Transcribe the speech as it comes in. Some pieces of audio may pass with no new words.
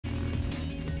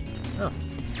Oh,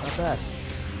 not bad.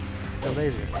 It's a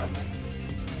laser.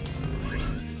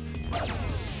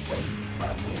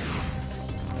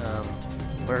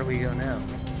 Where do we go now?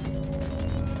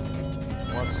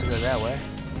 It wants us to go that way.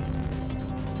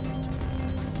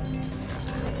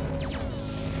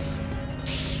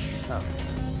 Oh,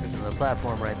 there's another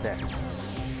platform right there.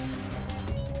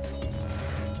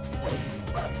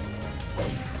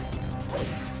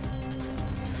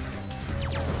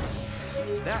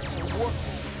 That's a warp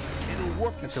hole. It'll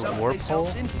warp you someplace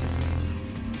else instantly.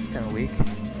 It's kind of weak.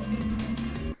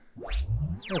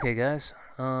 Okay, guys.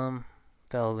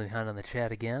 Fell behind on the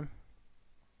chat again.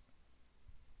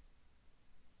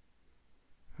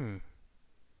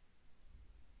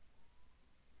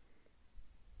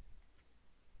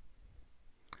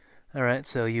 Alright,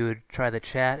 so you would try the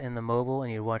chat in the mobile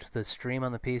and you'd watch the stream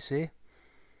on the PC.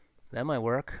 That might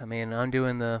work. I mean, I'm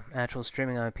doing the actual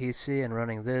streaming on my PC and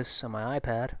running this on my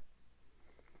iPad.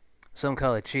 Some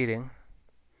call it cheating.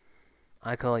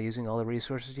 I call it using all the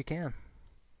resources you can.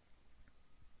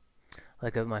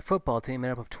 Like my football team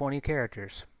made up of 20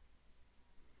 characters.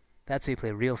 That's how you play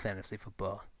real fantasy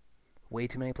football. Way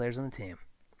too many players on the team.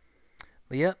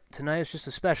 But yep, tonight is just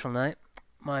a special night.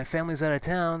 My family's out of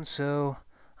town, so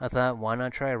I thought, why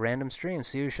not try a random stream,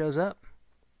 see who shows up?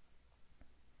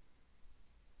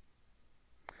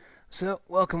 So,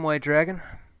 welcome, White Dragon.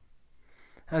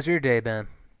 How's your day been?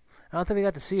 I don't think we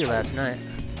got to see you last night.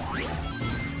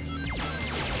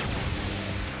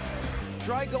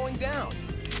 Try going down.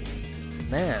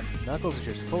 Man, Knuckles is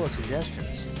just full of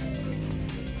suggestions.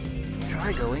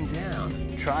 Try going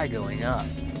down. Try going up.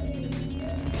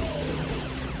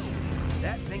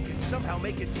 That thing can somehow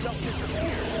make itself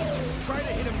disappear. Try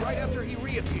to hit him right after he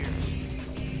reappears.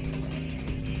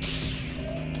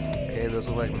 Okay, those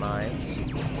look like mines.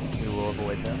 We will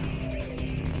avoid them.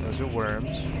 Those are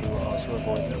worms. We will also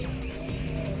avoid them.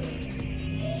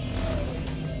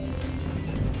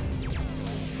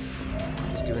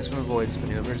 Just doing some avoidance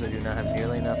maneuvers. I do not have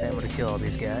nearly enough ammo to kill all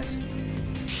these guys.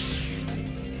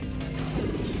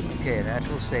 Okay, an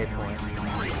actual save point.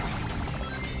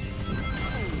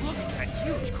 Look at that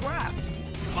huge craft!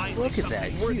 Finally, look at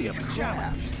that huge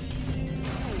craft!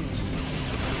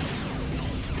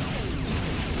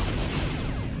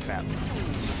 Crap.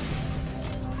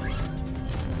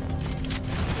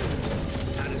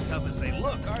 Not as tough as they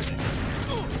look, are they?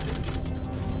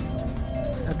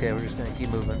 Okay, we're just gonna keep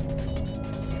moving.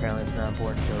 Apparently it's not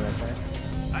important to kill that thing.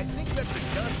 I think that's a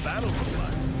gun battle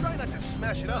robot. Try not to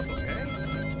smash it up, okay?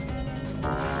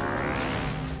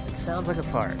 It sounds like a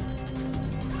fart.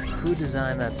 Who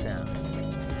designed that sound?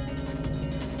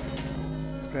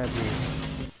 Let's grab the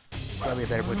slightly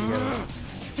better put together.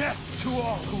 Death to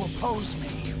all who oppose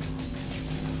me.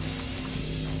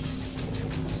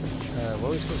 Where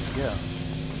are we supposed to go?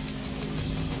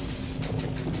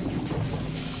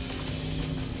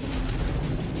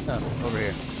 Oh, over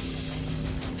here.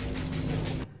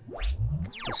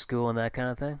 For school and that kind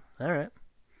of thing? Alright.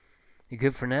 You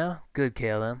good for now? Good,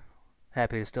 KLM.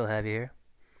 Happy to still have you here.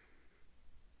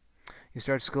 You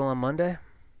start school on Monday?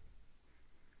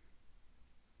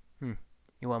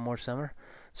 You want more summer?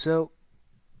 So,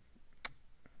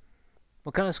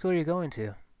 what kind of school are you going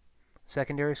to?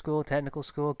 Secondary school, technical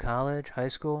school, college, high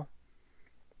school?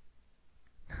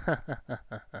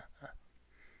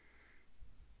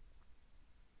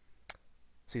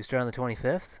 So you start on the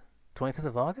 25th? 25th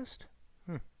of August?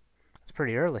 That's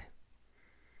pretty early.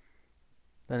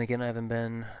 Then again, I haven't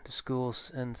been to school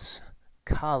since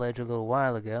college a little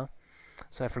while ago,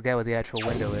 so I forget what the actual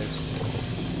window is.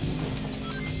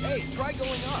 Hey, try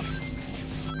going up.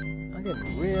 I'm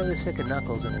getting really sick of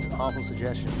Knuckles and his awful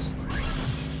suggestions.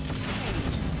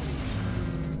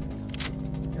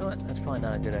 You know what? That's probably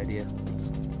not a good idea.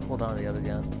 Let's hold on to the other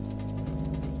gun.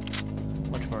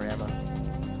 Much more ammo.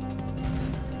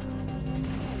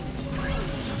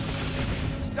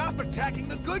 Stop attacking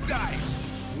the good guys!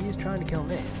 He's trying to kill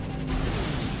me.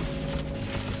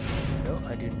 No,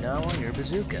 I do not want your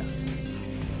bazooka.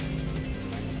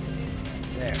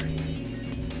 There.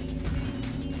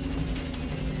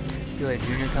 Feel like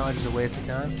junior college is a waste of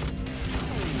time?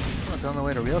 Well, it's on the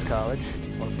way to real college.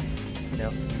 Or, you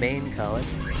know, main college.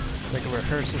 It's like a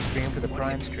rehearsal stream for the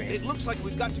prime stream. It looks like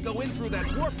we've got to go in through that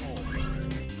warp hole.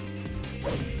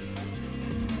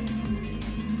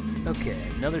 Okay,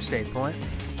 another save point.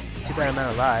 It's too bad I'm out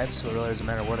of lives, so it really doesn't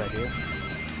matter what I do.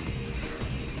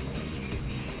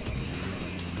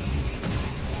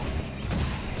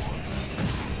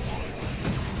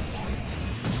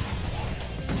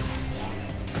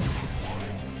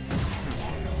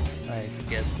 I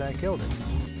guess I killed him.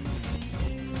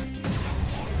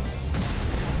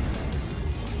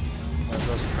 was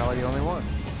also probably the only one.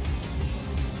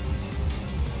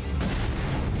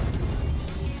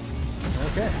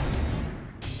 Okay.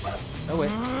 Oh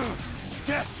wait.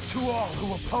 Death to all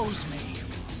who oppose me.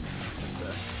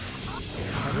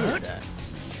 I needed that.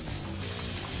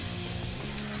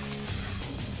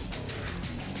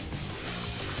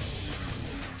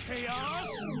 Chaos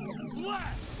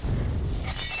blast.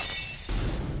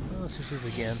 Well, let's just use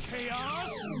it again.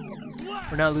 Chaos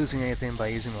blast. We're not losing anything by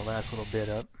using the last little bit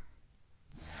up.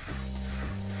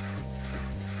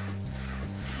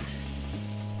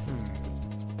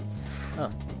 Oh,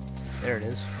 there it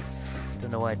is.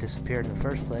 Don't know why it disappeared in the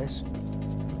first place.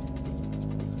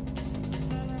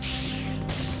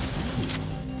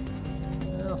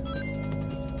 Well,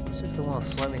 it's just the one with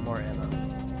slightly more ammo.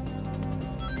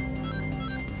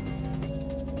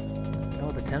 Know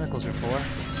what the tentacles are for?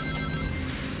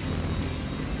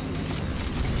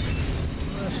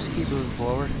 Well, let's just keep moving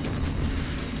forward.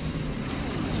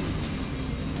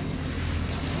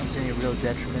 I don't see any real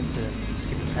detriment to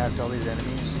skipping past all these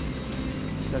enemies.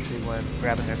 Especially when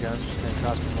grabbing their guns is just going to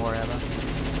cost me more ammo.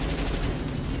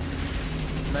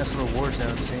 It's a nice little war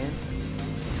zone scene.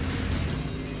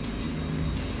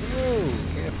 Whoa,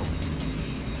 careful.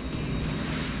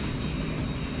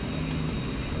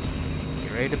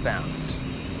 Get ready to bounce.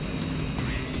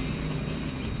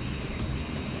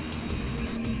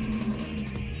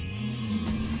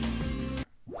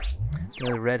 You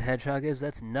know who the red hedgehog is?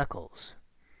 That's Knuckles.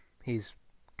 He's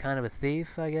kind of a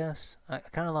thief, I guess. I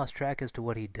kind of lost track as to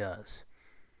what he does.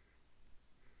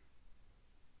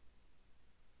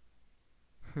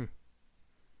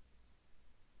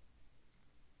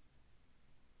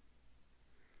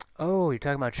 Oh, you're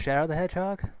talking about Shadow the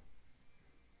Hedgehog?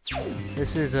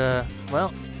 This is,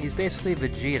 well, he's basically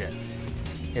Vegeta.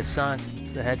 If Sonic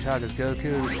the Hedgehog is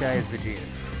Goku, this guy is Vegeta.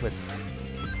 With,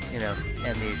 you know,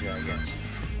 amnesia, I guess.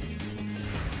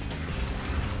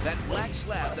 That black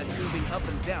slab that's moving up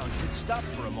and down should stop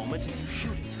for a moment and you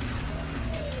shoot it.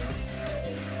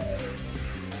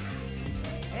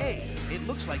 Hey, it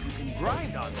looks like you can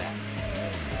grind on that.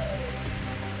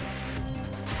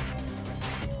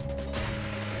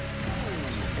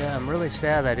 Yeah, I'm really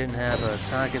sad that I didn't have a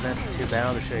Sonic Adventure 2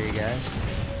 battle to show you guys.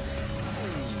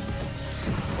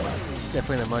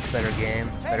 Definitely a much better game,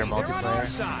 better multiplayer. On our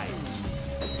side.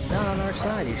 He's not on our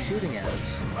side, he's shooting at us.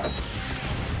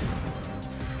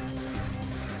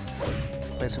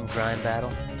 Play some grind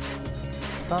battle.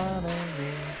 Follow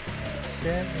me,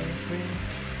 set me free.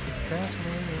 Trust me,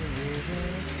 we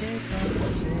will escape from the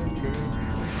city.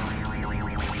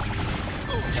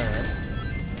 Alright.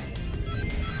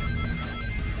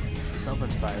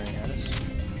 Something's firing at us.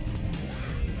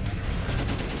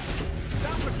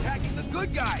 Stop attacking the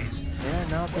good guys! Yeah,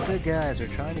 not the good guys. They're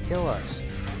trying to kill us.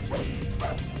 Went the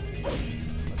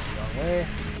wrong way.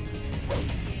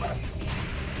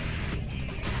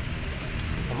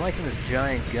 I'm liking this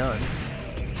giant gun.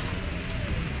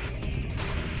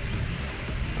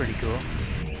 Pretty cool.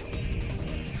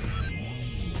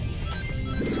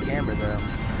 This camera, though.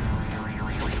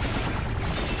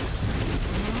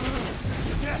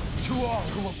 Death to all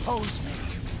who oppose me.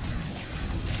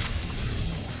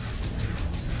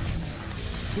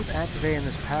 Keep activating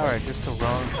this power at just the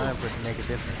wrong time for it to make a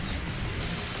difference.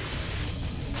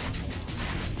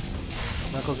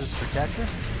 Knuckles is a protector.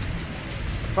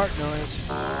 Fart noise.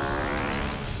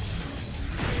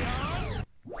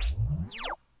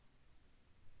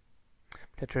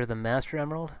 Protector of the Master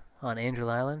Emerald on Angel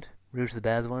Island. Rouge the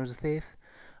Bad One was a thief.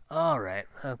 Alright,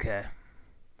 okay.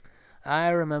 I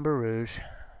remember Rouge.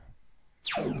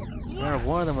 I remember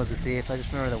one of them was a thief. I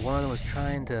just remember that one of them was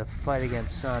trying to fight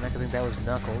against Sonic. I think that was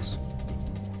Knuckles.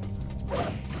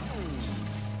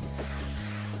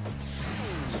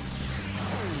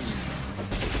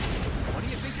 What do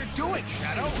you think you're doing,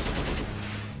 Shadow?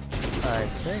 I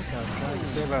think I'm trying to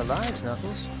save our lives,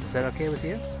 Knuckles. Is that okay with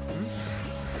you?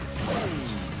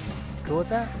 Cool with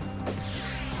that?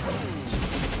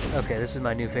 Okay, this is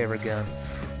my new favorite gun.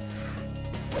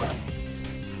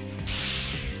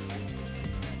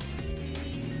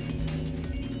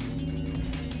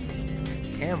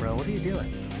 Camera, what are you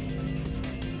doing?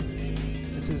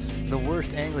 This is the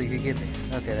worst angle you could give me.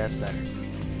 Okay, that's better.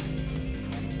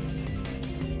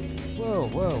 Whoa,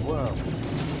 whoa, whoa.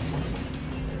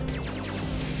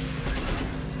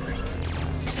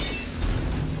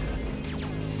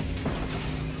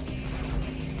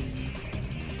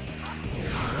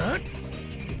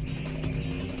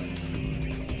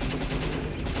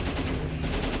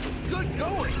 Good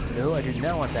going! No, I did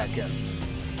not want that gun.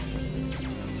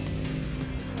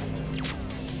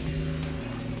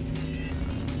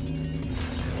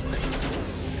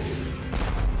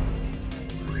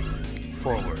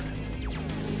 Forward.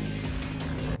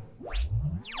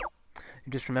 You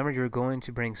just remembered you were going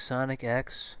to bring Sonic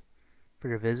X for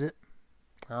your visit?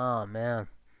 Oh man,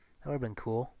 that would have been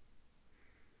cool.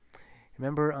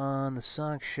 Remember on the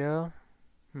Sonic show?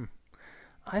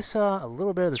 I saw a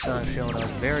little bit of the Sonic show when I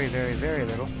was very, very, very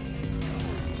little.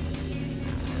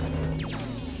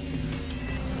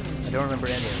 I don't remember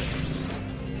any of it.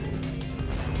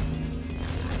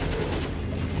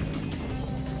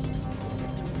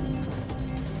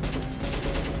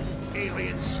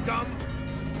 Alien scum!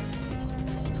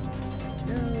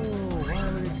 No,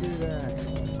 why would it do that?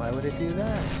 Why would it do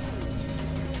that?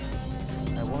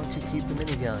 I want to keep the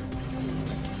minigun.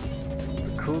 It's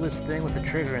the coolest thing with the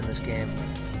trigger in this game.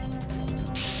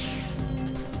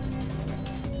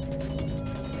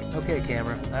 Okay,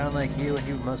 camera, I don't like you and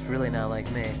you must really not like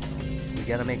me. We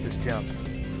gotta make this jump.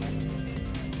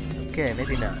 Okay,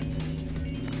 maybe not.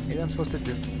 Maybe I'm supposed to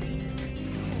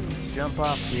jump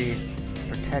off the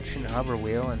protection hover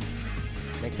wheel and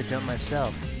make the jump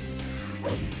myself.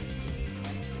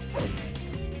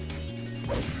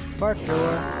 Fart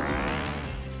door.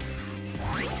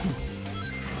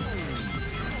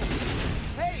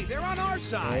 Hey, they're on our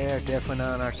side. They're definitely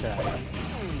not on our side.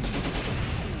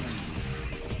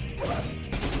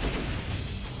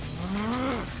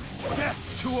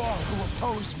 Death to all who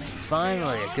oppose me.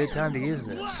 Finally, a good time to use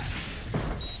this.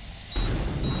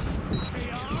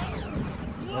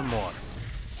 One more.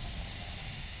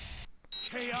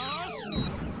 Chaos.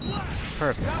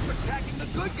 Perfect. Stop attacking the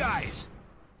good guys.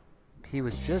 He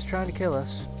was just trying to kill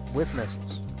us with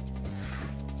missiles.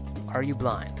 Are you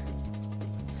blind?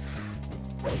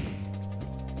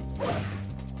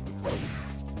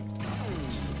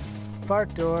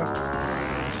 Fart door.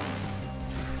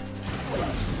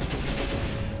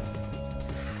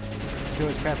 The door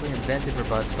was practically invented for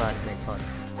Budspot to make fun of.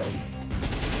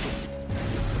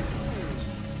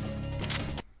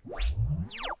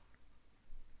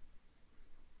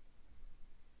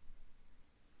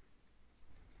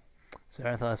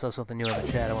 Sorry, I thought I saw something new in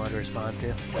the chat I wanted to respond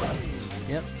to.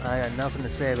 Yep, I got nothing to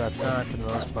say about Sonic for the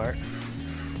most part.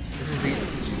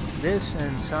 This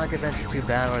and Sonic Adventure 2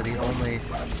 Battle are the only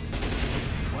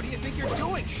What do you think you're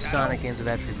doing, Shadow? Sonic games I've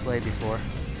actually played before.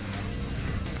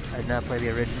 I did not play the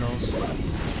originals. I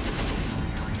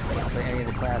didn't play any of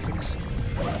the classics.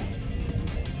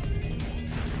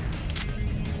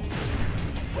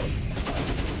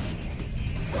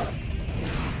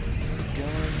 Keep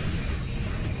going.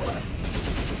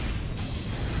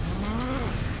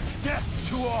 Death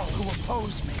to all who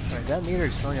oppose me. Alright, that meter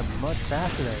is filling up much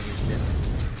faster than it used to.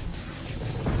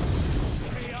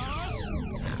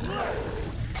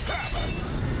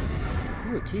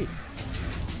 Ooh, a key.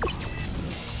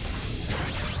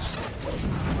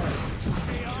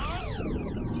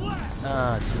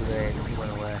 Ah, too late. He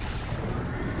went away.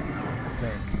 I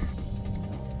think.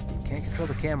 Can't control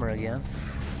the camera again.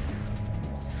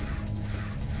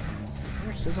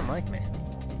 Chris doesn't like me.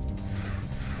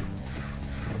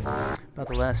 About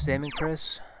the last statement,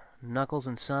 Chris. Knuckles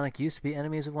and Sonic used to be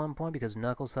enemies at one point because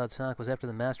Knuckles thought Sonic was after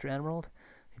the Master Emerald.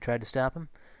 He tried to stop him.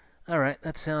 Alright,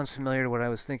 that sounds familiar to what I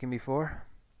was thinking before.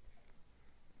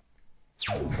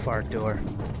 Fart door.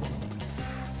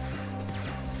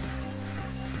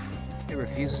 It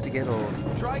refuses to get old.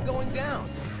 Try going down.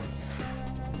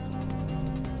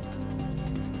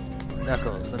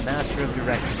 Knuckles, the master of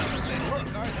direction. They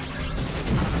look, aren't they?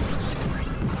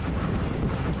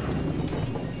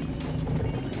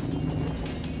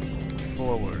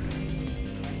 Forward.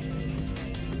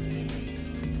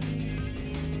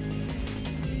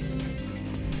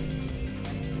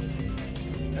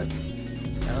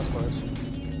 That was close.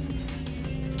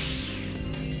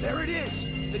 There it is!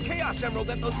 The Chaos Emerald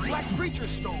that those black creatures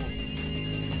stole!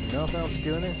 Nothing else to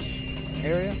do in this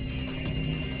area?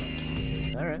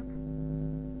 Alright.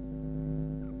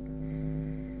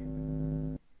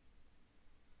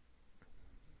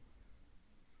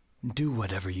 Do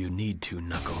whatever you need to,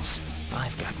 Knuckles.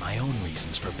 I've got my own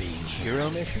reasons for being here. Hero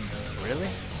mission? Really?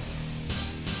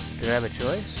 Did I have a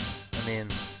choice? I mean...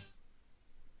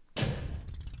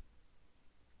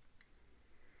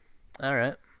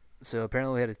 Alright. So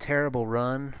apparently we had a terrible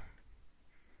run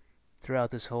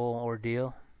throughout this whole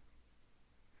ordeal.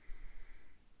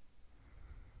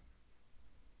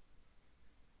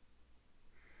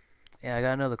 Yeah, I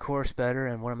gotta know the course better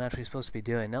and what I'm actually supposed to be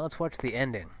doing. Now let's watch the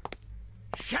ending.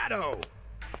 Shadow!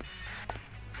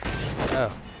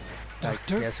 Oh.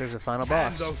 Doctor? I guess there's a final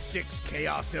Hand boss. those 6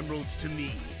 Chaos Emeralds to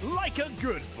me, like a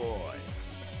good boy.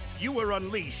 You were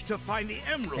unleashed to find the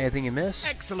emerald. Anything you miss?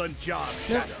 Excellent job,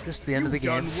 Nope, Shadow. just the end of the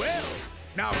game. You've done well.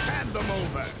 Now hand them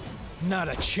over. Not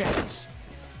a chance.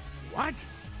 What?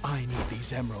 I need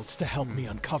these emeralds to help me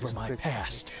uncover Just my quick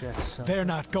past. check something. They're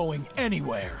not going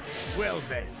anywhere. Well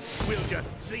then, we'll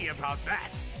just see about that.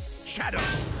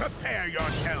 Shadows, prepare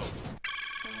yourself.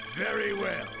 Very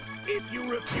well. If you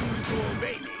refuse to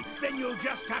obey me, then you'll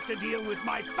just have to deal with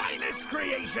my finest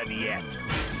creation yet.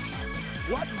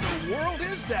 What in the world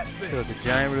is that thing? So it's a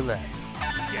giant roulette.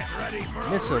 Get ready for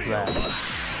Missile a real blast. one.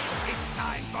 It's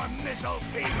time for missile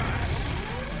fever.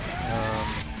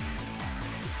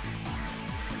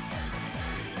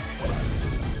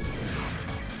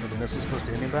 Are the missiles supposed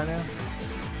to hit me by now?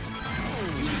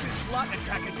 Use his slot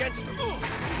attack against them.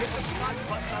 Hit the slot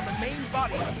button on the main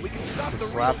body. We can stop The the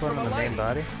slap reels one from on the main aligning.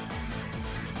 body?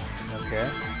 Okay.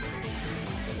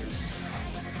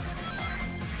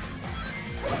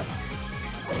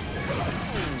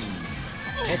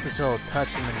 Hit this whole touch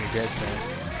him and you're dead thing.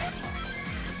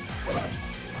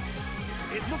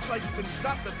 It looks like you can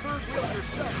stop the third wheel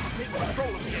yourself to take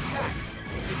control of the attack.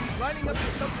 If he's lining up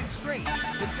for something strange,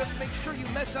 then just make sure you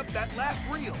mess up that last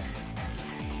reel.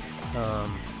 I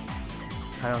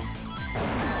don't...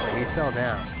 He fell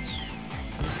down.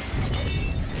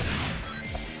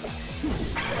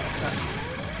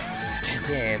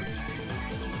 Game.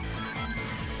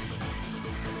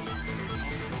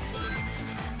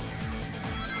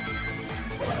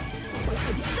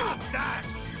 Stop that!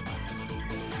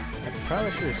 I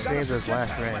probably should have Got a saved those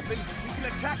last projectile rings. weapon, you can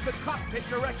attack the cockpit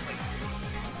directly.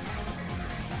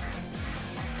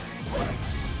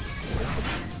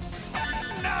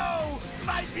 No!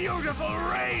 My beautiful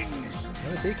rings!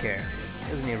 What does he care?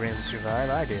 He doesn't need rings to survive,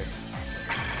 I do.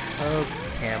 Oh,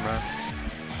 camera.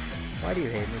 Why do you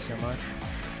hate me so much?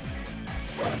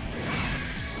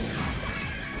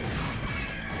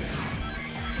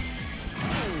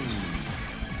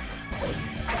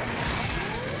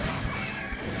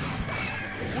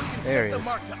 We can There set he the is.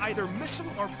 mark to either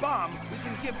missile or bomb. We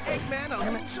can give Eggman a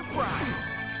little surprise.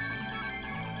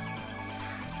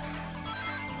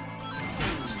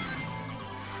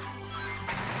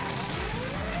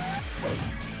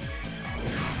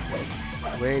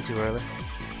 Way too early.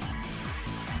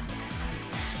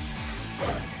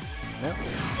 Nope.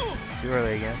 Too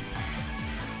early again.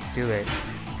 It's too late.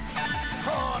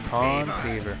 Pawn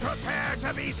fever. Prepare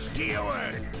to be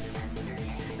skewered!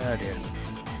 Oh dear.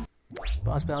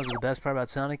 Boss battles are the best part about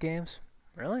Sonic games?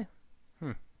 Really?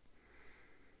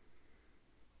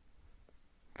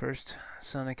 First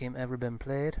Sonic game ever been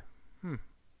played?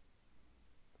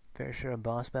 Fair share of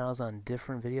boss battles on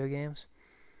different video games?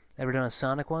 Ever done a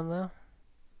Sonic one though?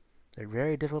 They're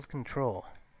very difficult to control.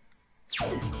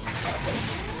 Hope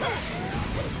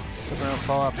I don't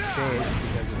fall off the stage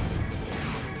because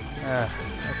of...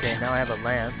 okay, now I have a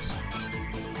lance.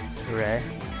 Hooray.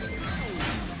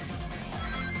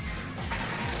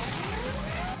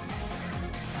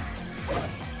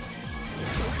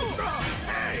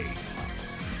 Hey!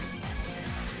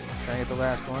 Trying to get the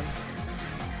last one.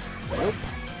 Nope.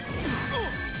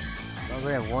 As long as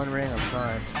I have one ring, I'm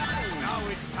fine. Now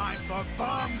it's time for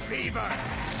bomb fever!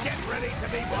 Get ready to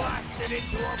be blasted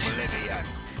into oblivion!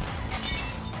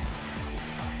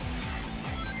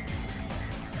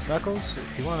 Knuckles,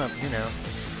 if you want to, you know,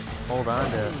 hold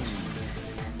on to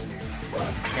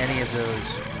any of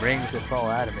those rings that fall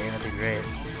out of me, that'd be great.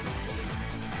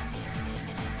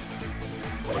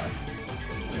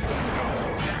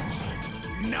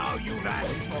 Now you've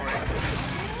asked for it!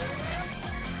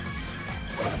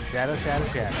 Shadow, shadow,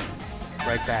 shadow.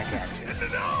 Right back at you.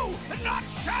 No! Not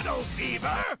shadow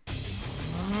fever!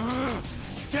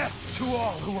 Death to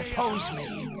all who oppose me.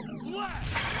 Let's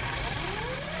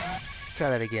try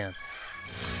that again.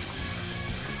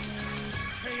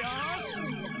 Chaos!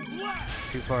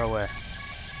 Blast! Too far away.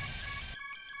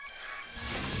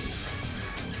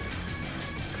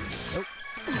 Nope.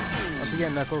 Once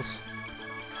again, Knuckles.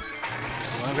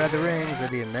 If you want to grab the rings,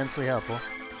 that'd be immensely helpful.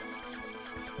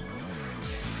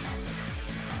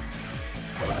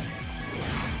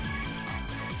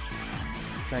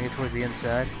 Try and get towards the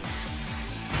inside.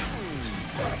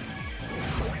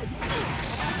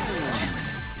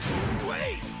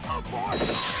 Wait! Abort!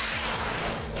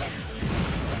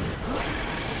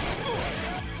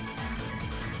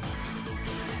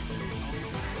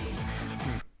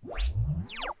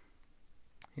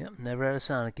 Yep, never had a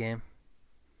Sonic game.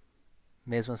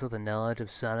 Amazed myself the knowledge of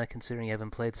Sonic considering you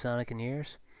haven't played Sonic in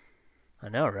years. I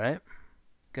know, right?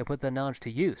 Gotta put that knowledge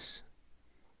to use.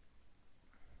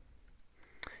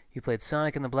 You played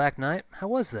Sonic in the Black Knight? How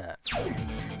was that? Alright,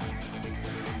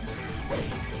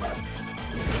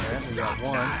 we got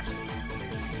one.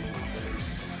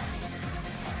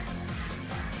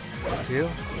 2.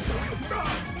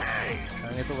 Hey!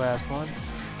 Trying to get the last one.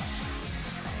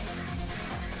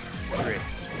 3.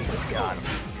 Got him.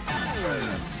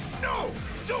 No!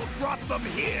 Don't drop them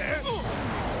here!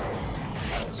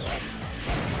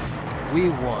 We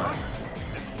won.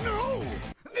 No!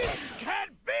 This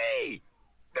can't be!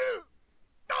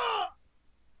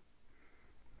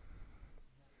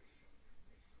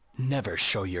 Never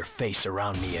show your face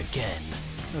around me again.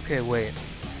 Okay, wait.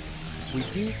 We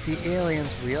beat the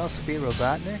aliens, but we also beat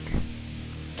Robotnik?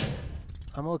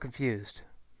 I'm a little confused.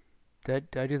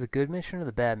 Did I do the good mission or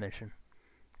the bad mission?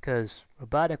 Because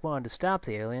Robotnik wanted to stop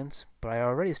the aliens, but I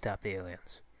already stopped the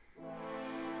aliens.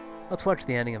 Let's watch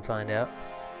the ending and find out.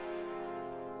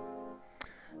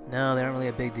 No, they aren't really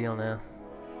a big deal now.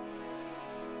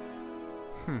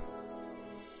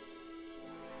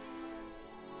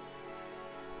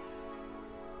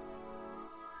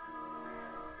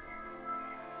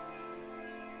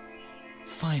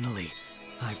 Finally,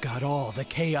 I've got all the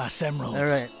Chaos Emeralds.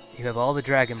 Alright, you have all the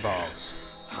Dragon Balls.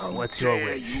 What's your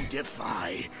wish? You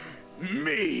defy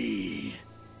me?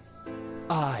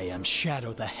 I am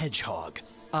Shadow the Hedgehog.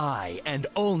 I, and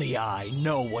only I,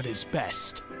 know what is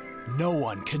best. No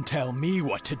one can tell me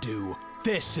what to do.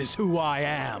 This is who I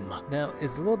am. Now,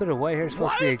 is a little bit of white hair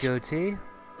supposed to be a goatee?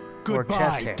 Or chest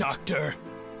Goodbye, hair? Doctor.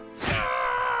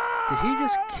 Did he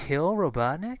just kill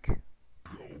Robotnik?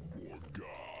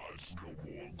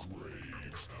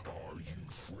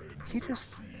 He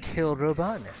just killed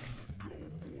Robotnik.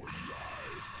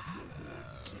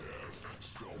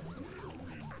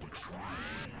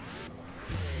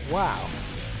 Wow.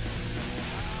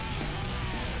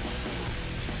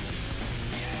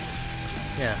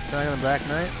 Yeah, Sonic and the Black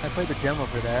Knight. I played the demo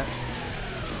for that.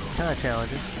 It's kind of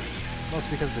challenging.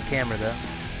 Mostly because of the camera, though.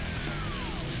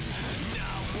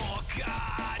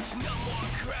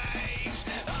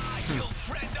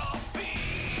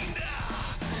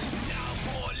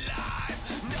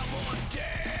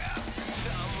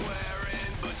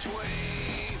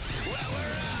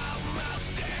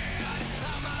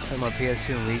 I'm on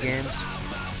PS2 and Wii games,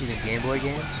 even Game Boy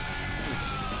games.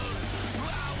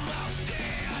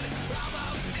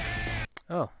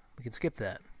 Oh, we can skip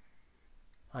that.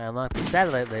 I unlocked the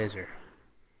satellite laser.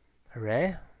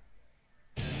 Hooray.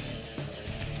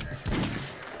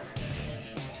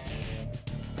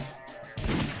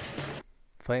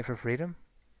 Fight for freedom?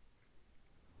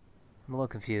 I'm a little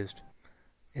confused.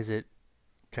 Is it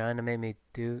trying to make me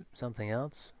do something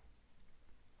else?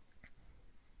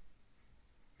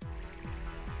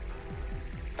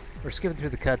 We're skipping through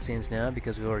the cutscenes now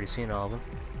because we've already seen all of them.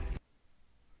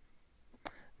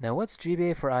 Now, what's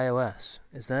GBA for iOS?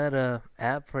 Is that a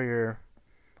app for your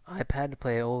iPad to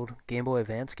play old Game Boy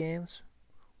Advance games?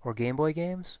 Or Game Boy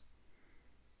games?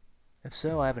 If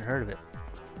so, I haven't heard of it.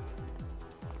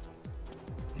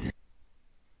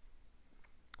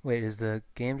 Wait, is the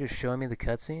game just showing me the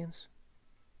cutscenes?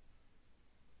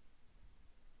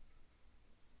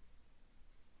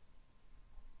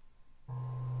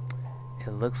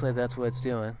 It looks like that's what it's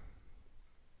doing.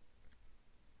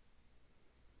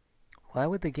 Why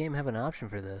would the game have an option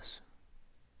for this?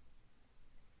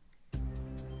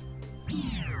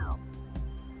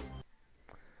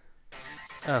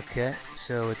 Okay,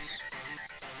 so it's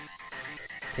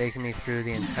taking me through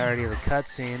the entirety of the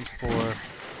cutscenes for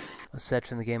a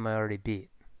section of the game I already beat.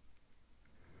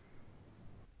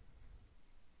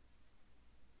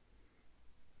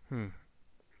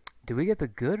 Do we get the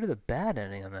good or the bad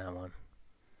ending on that one?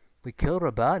 We killed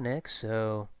Robotnik,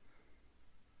 so...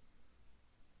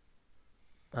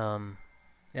 yeah, I'm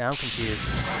confused.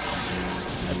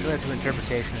 That's led to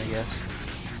interpretation, I guess.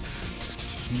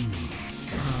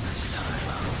 Promise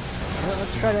time. Well,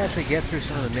 let's try to actually get through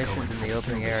some of the missions in the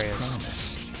opening areas.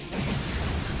 Promise.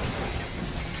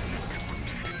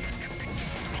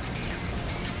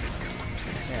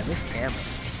 Yeah, this camera.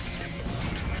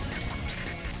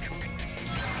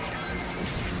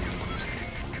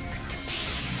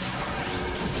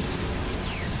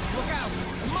 Look out!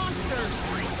 Monsters!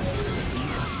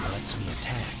 Lets me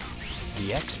attack.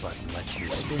 The X button lets me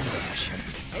spin dash.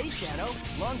 Hey, Shadow.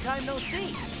 Long time no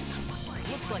see.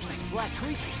 Looks like these black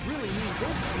creatures really mean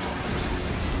business.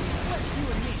 Let's you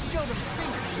and me show them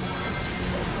fingers.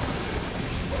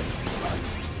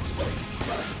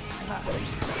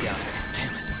 Yeah,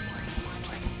 damn it.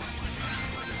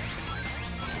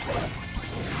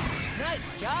 Nice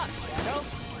job, Shadow.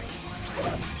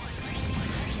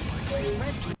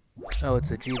 Oh,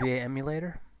 it's a GBA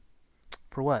emulator?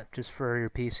 For what? Just for your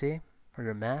PC? Or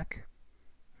your Mac?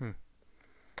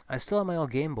 I still have my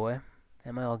old Game Boy.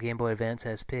 And my old Game Boy Advance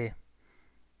SP.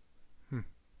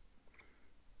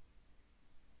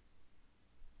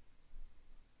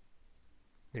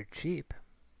 They're cheap.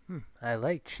 I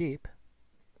like cheap.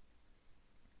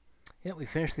 Yeah, we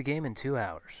finished the game in 2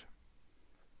 hours.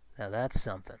 Now that's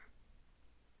something.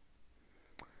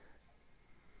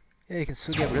 Yeah, you can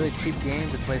still get really cheap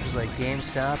games at places like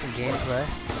GameStop and Gameplay.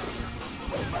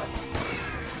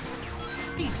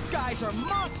 These guys are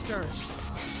monsters!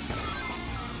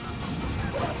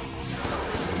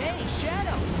 Hey,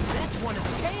 Shadow! That's one of the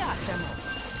Chaos Emeralds!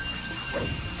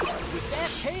 With that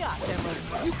Chaos Emerald,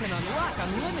 you can unlock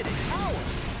unlimited power!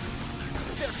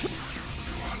 They're too...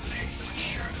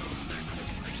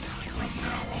 From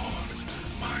now on,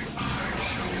 my eyes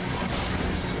shall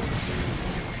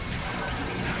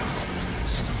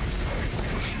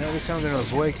No, this time I'm going to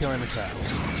avoid killing the cops.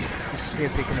 Let's see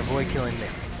if they can avoid killing me.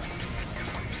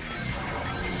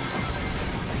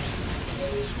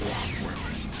 swamp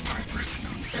women by pressing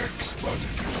the X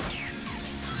button.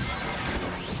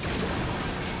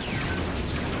 Do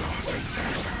not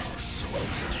attack our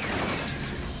soldiers.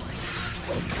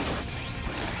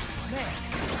 Man,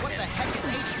 what the heck is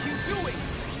HQ doing?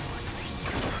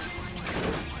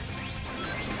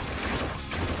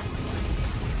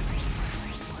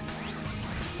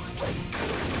 What are you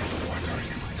doing?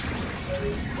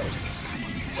 Use the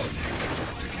seeing stick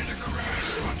to get a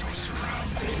grasp on your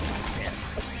surroundings.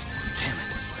 Damn it.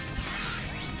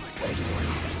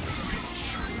 Be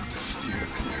sure to steer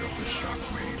clear of the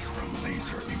shockwaves from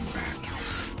laser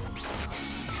impacts.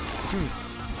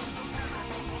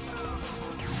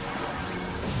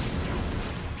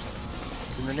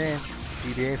 It's in the name.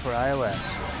 GBA for iOS.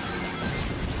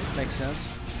 Makes sense.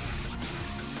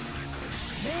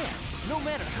 Man, no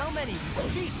matter how many you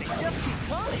defeat, they just keep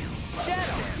coming.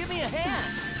 Shadow, give me a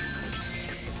hand.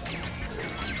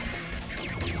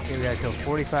 Okay, we gotta kill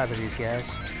 45 of these guys.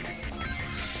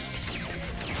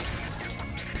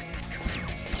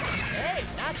 Hey,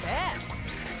 not bad.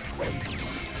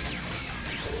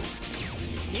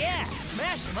 Yeah,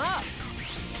 smash him up.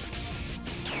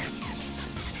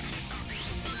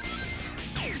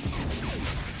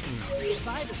 If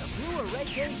either the blue or red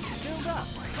gauge is filled up,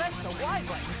 press the Y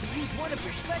button to use one of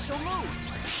your special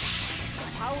moves. The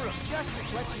power of justice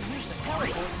lets you use the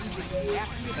teleport music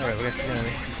after you... Alright, we're actually gonna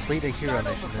complete a hero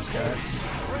mission this time.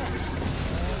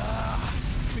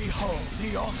 Behold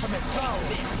the ultimate power.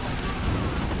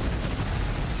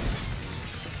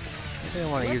 I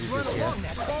don't want to use it Let's just run yet. along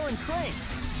that fallen crane.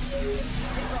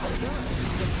 Take off the gun.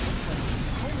 It looks like these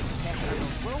homing attacks on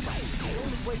those robots is the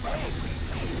only way back.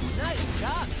 Nice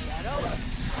job, Shadow.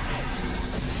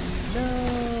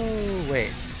 No,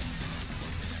 wait.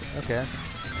 Okay.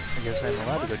 I guess I'm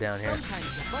allowed to go down here. Some kind of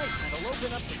device that'll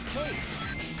open up this cave.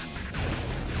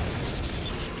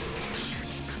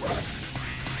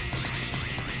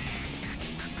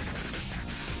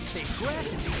 They grabbed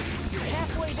it. You're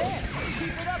halfway there.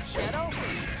 Keep it up, Shadow.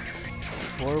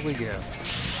 Before we go.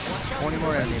 Watch out 20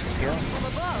 more enemies to kill. from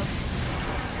above.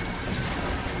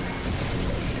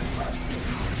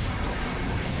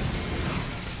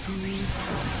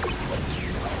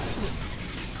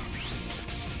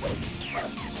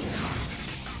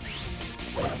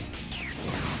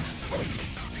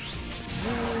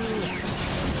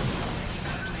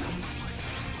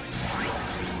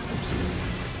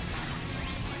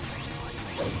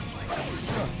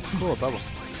 Cool, bubble.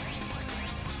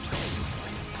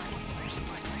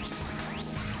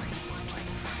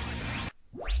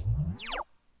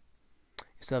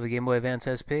 You still have a Game Boy Advance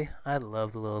SP? I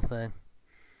love the little thing.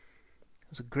 It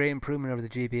was a great improvement over the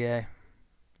GBA.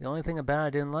 The only thing about it I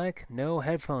didn't like, no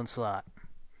headphone slot.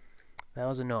 That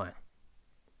was annoying.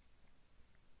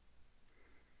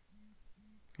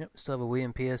 Yep, still have a Wii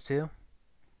and PS2.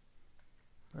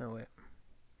 Oh wait,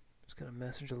 just got a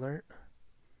message alert.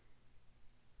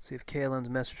 See if Kaylin's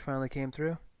message finally came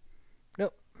through.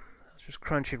 Nope. That was just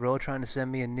Crunchyroll trying to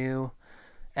send me a new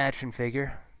action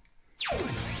figure.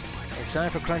 Hey, sign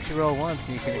up for Crunchyroll once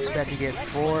and you can expect to get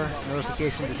 4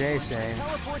 notifications a day saying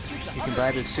you can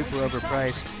buy this super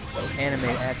overpriced anime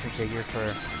action figure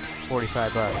for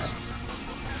 $45.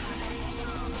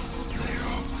 They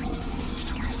are fools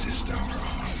to resist our arms.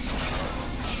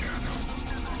 Shadow,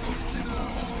 put them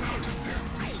all out of their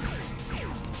misery.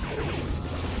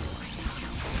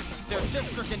 Their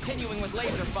ships are continuing with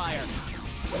laser fire.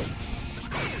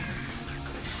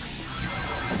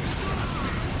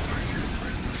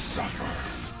 Suffer.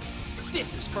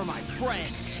 This is for my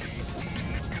friends.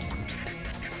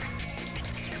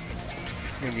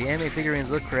 I mean, the anime figurines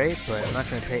look great, but I'm not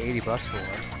going to pay $80 for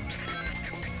one.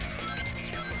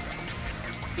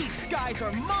 These guys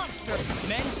are monsters.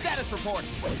 Men, status report.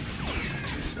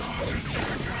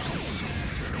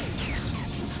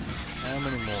 How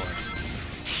many more?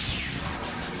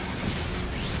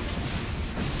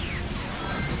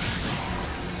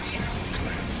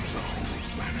 Cleanse the whole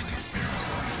planet of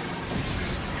parasites. As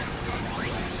we have done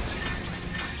with the sea.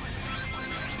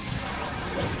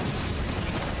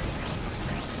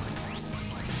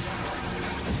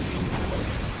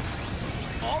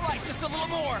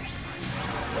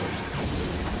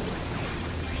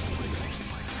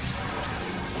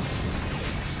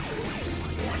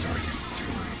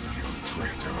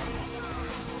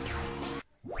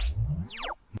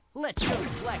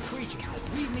 creatures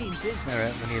that we mean business.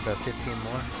 Alright, we need about 15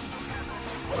 more.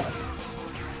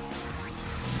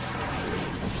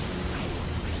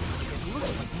 It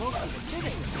looks like most of the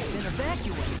citizens have been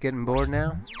evacuated. Getting bored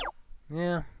now?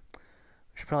 Yeah. We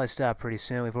should probably stop pretty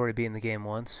soon. We've already beaten the game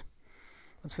once.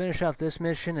 Let's finish off this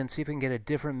mission and see if we can get a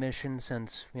different mission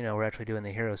since, you know, we're actually doing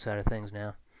the hero side of things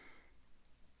now.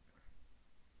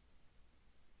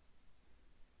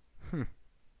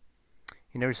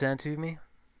 You never sent it to me?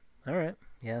 Alright.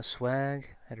 Yeah,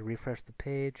 swag. Had to refresh the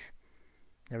page.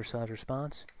 Never saw his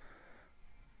response.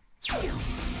 Yeah,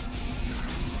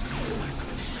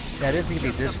 I didn't think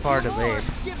it'd be this far delayed.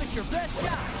 Give it your best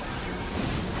shot.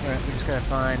 Alright, we just gotta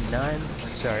find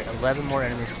 11 more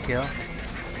enemies to kill.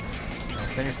 I'll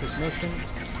finish this mission.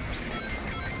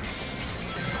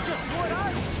 Just what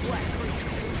are these black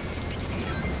creatures?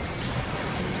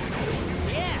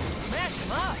 Yeah, smash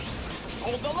them up.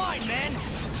 Hold the line, men.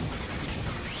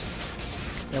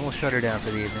 Then we'll shut her down for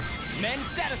the evening. Men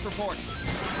status report.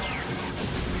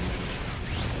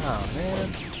 Oh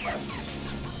man.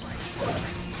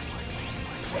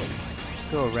 Let's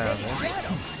go around there.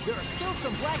 Shadow, there are still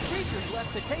some black creatures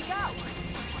left to take out.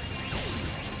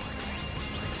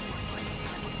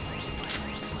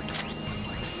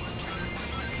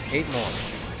 8 more.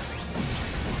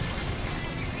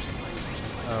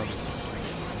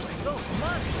 Those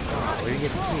monsters are Where do you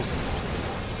get the key?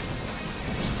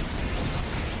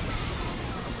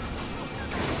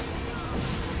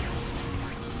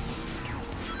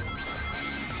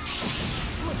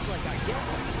 Looks like our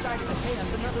guests have decided to pay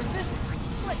us another visit.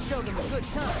 Let's show them a good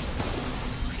time.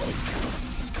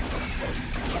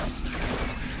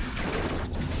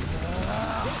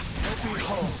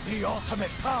 Behold the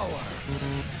ultimate power!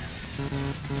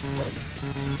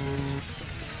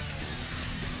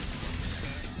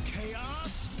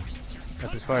 Chaos?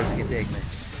 That's as far as it can take me.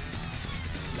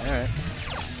 Alright.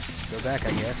 Go back,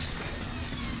 I guess.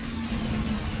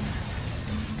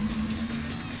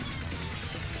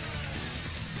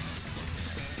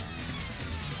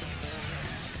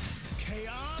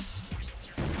 Chaos?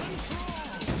 Control!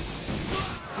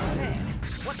 Man,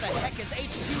 what the heck is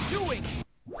HQ doing?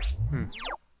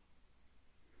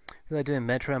 Feel like doing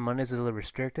Metroid on Mondays is a little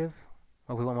restrictive.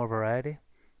 Like we want more variety.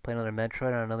 Play another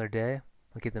Metroid on another day.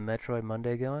 We'll keep the Metroid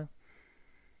Monday going.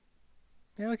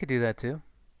 Yeah, we could do that too.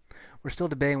 We're still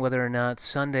debating whether or not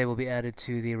Sunday will be added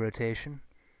to the rotation.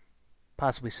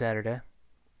 Possibly Saturday.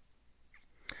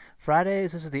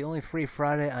 Fridays, this is the only free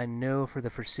Friday I know for the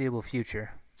foreseeable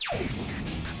future.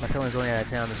 My family's only out of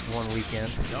town this one weekend.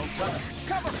 Don't touch it.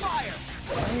 Cover fire!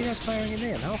 Why are you guys firing at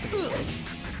me? I'm helping you.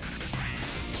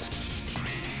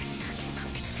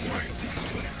 Wipe these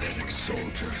pathetic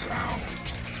soldiers out.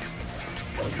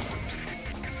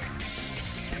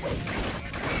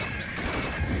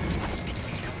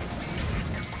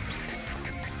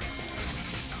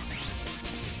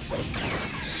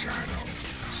 Shadow,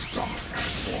 stop at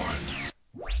once.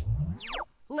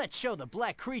 Let's show the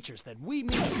black creatures that we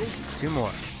mean business. 2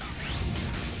 more.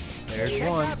 There's Check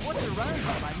one. out what's around you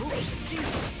by moving the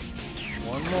season.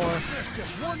 1 more. There's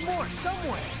just one more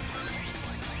somewhere.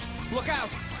 Look out!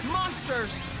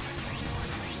 Monsters!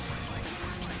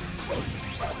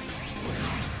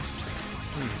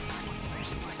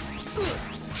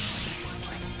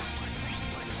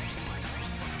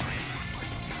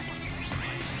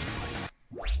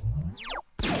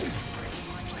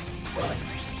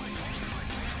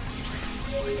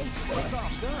 Take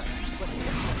off gun, but the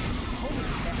homing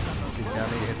attacks on those Did not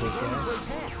need to hit those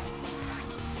guys.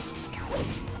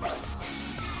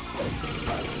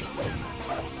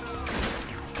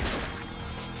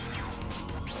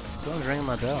 Someone's ringing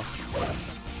my bell.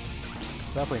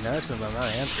 It's awfully nice when I'm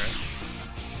not answering.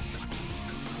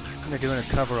 And they're doing a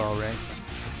coverall ring.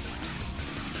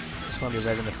 Just want to be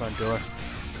let in the front door.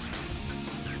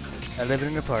 I live in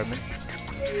an apartment.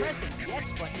 Pressing the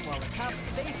X button while atop the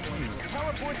save point will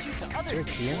teleport you to other Is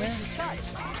there a key in there? situations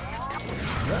touched.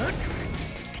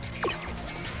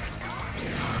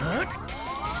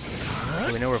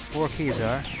 Do we know where 4 keys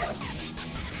are?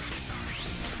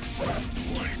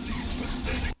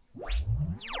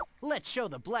 Let's show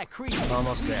the black creatures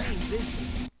Almost we there. mean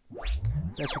business.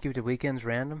 Best we keep the weekends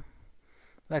random.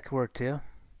 That could work too.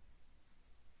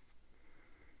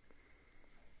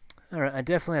 Alright, I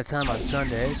definitely have time on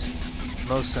Sundays.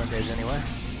 Most Sundays anyway.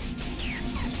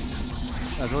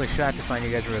 I was really shocked to find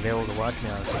you guys were available to watch me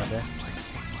on a Sunday.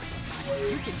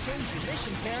 You can change your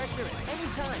mission character at any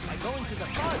time by going to the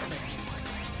pause menu.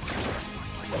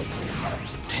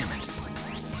 Damn it.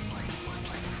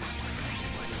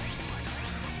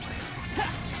 Ha!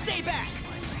 Stay back!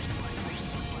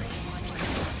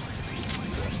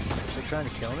 Is they trying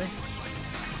to kill me?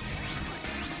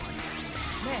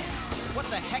 Man, what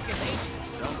the heck is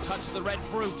H? Don't touch the red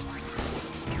fruit.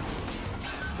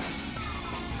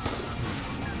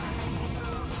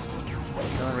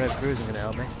 Killing red fruit isn't gonna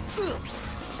help me.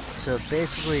 So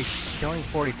basically, killing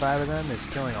 45 of them is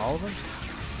killing all of them?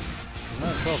 There's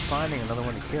not trouble finding another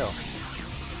one to kill.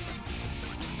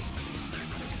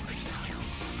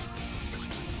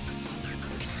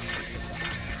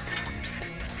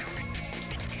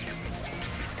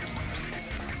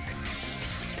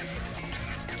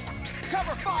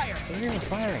 Cover fire! What are you even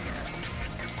firing at?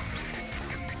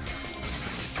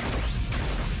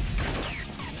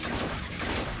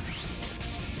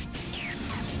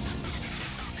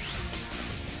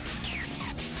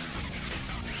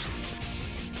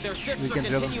 Their ships are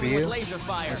Weekends are open for continuing you, with laser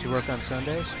fire. unless you work on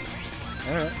Sundays.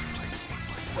 Alright.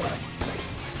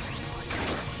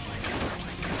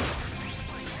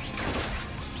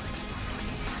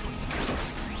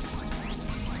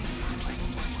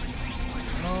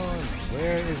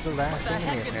 Where is the last What the enemy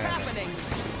heck is apparently? happening?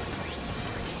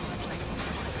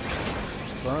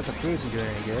 Blowing up the fruit isn't doing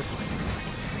any good.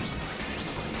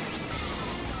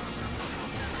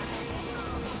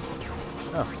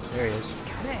 Oh, there he is.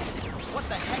 Man, what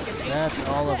the heck is That's H?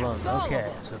 all of That's them. all of Okay,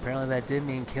 them. so apparently that did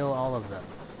mean kill all of them.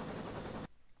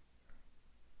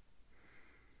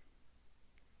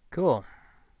 Cool.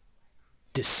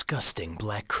 Disgusting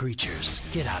black creatures.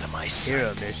 Get out of my sight.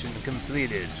 Hero mission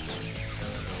completed.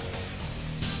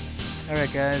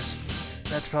 Alright guys,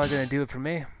 that's probably going to do it for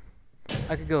me.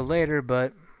 I could go later,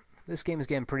 but this game is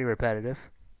getting pretty repetitive.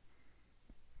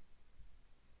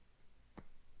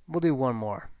 We'll do one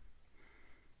more.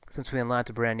 Since we unlocked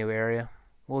a brand new area,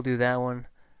 we'll do that one,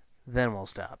 then we'll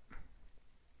stop.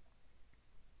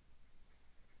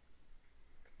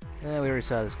 Yeah, we already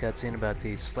saw this cutscene about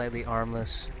the slightly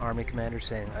armless army commander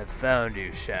saying, "I found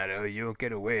you, Shadow. You won't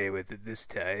get away with it this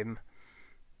time."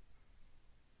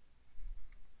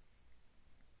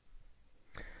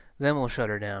 Then we'll shut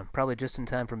her down, probably just in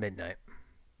time for midnight.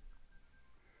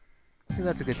 I think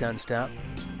that's a good time to stop.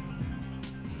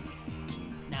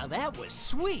 Now that was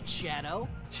sweet, Shadow.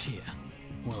 Yeah.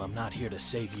 Well, I'm not here to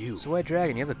save you. So White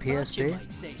Dragon, you have a Thought you PSP?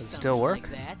 might say Does it something still work?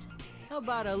 like that. How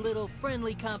about a little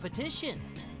friendly competition?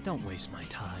 Don't waste my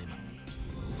time.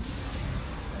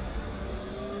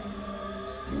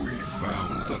 We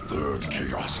found the third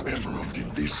Chaos Emerald in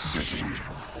this city.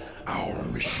 Our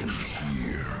mission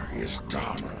here is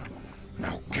done.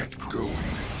 Now get going.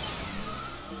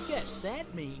 Guess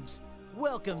that means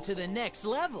welcome to the next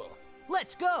level.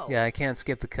 Let's go. Yeah, I can't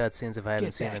skip the cutscenes if I haven't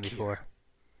Get seen them back before. here.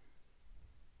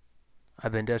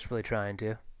 I've been desperately trying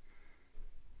to.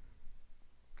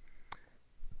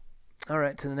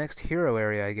 Alright, to the next hero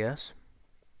area, I guess.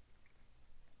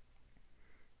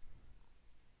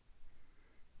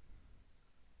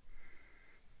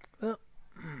 Well,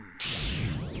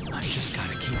 I just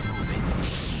gotta keep moving.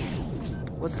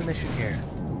 what's the mission here?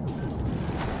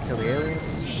 Kill the aliens?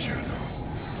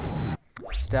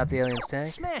 Stop the aliens' tank?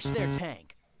 Smash their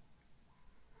tank.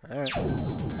 Alright.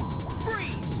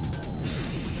 Freeze!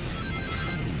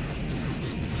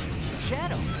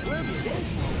 Shadow, where have you been,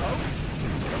 Slowpoke?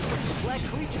 Looks like the black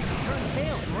creatures have turned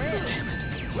tail and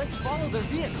ran. Let's follow their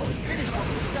vehicle and finish what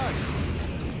we started.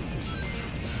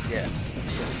 Yes,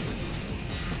 let's finish it.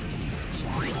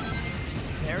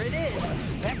 There it is.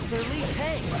 That's their lead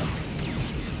tank.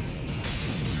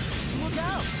 Look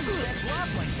out! That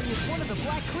blob-like thing is one of the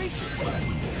black creatures.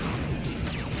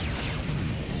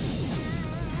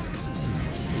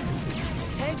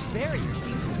 The tank's barrier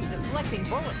seems to be deflecting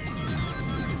bullets.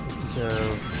 So,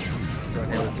 don't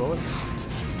hit with bullets.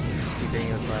 Keep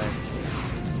hitting with my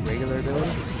regular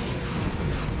ability.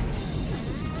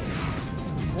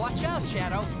 Watch out,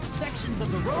 Shadow. Sections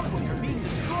of the roadway are being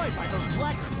destroyed by those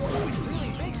black, really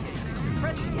big things.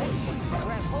 Press the X button to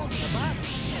grab hold of the bottom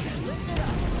and then lift it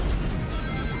up.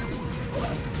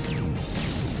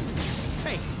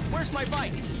 Hey, where's my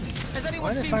bike? Has Why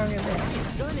anyone are they seen... firing at me?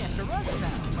 It's gun after us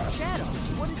now. Shadow,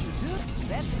 what did you do?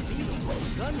 That's a beetle.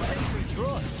 Gun sentry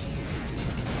droid.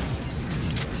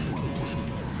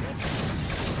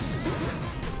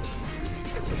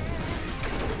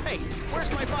 Hey,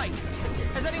 where's my bike?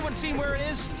 Has anyone seen where it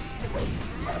is?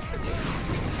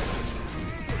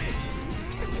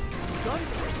 Gun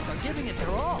forces are giving it their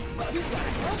all. You've got to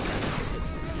help them.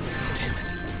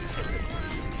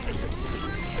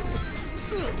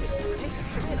 Take a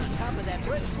spin on top of that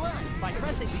red slime by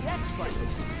pressing the X button.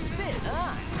 Spin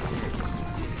on.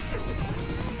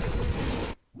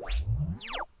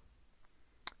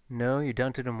 No, you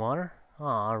dunked it in water?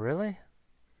 Aw, really?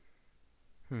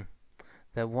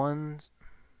 That one's...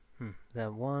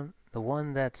 the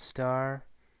one that star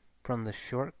from the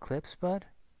short clips, bud?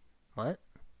 What?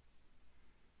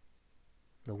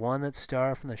 The one that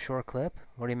star from the short clip?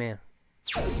 What do you mean?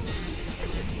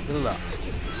 You're lost.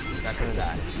 Not gonna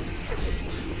die.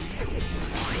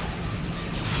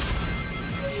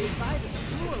 If either the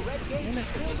blue or red gauge is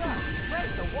filled up,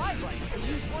 press the Y button to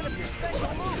use one of your special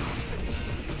moves.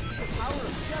 The power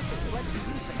of justice lets you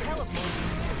use the telephone.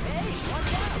 Hey,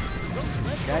 watch out! Don't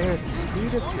slip. Got here at the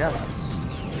speed of justice.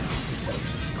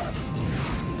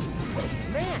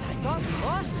 Man, I thought we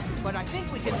lost it, but I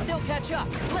think we can still catch up.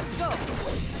 Let's go.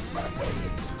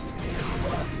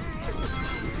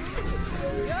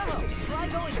 Yo, try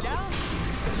going down.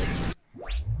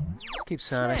 Just keep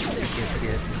Sonic just in case we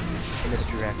get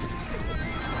misdirected.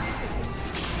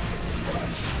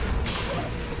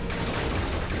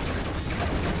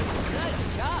 Nice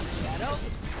job, Shadow.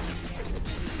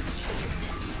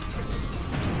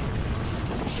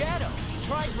 Shadow,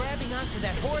 try grabbing onto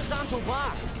that horizontal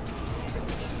bar.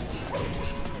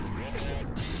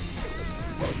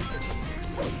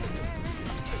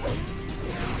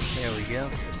 There we go.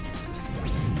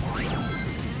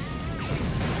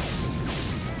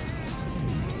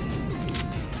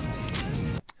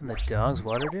 And the dog's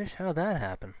water dish? How'd that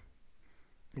happen?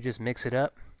 You just mix it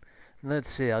up? Let's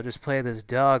see, I'll just play this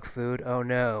dog food. Oh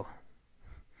no.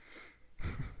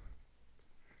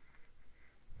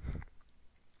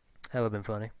 That would have been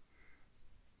funny.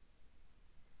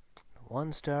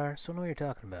 1 star? Still know what you're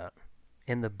talking about.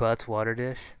 In the butt's water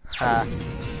dish? Ha!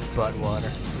 Butt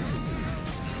water.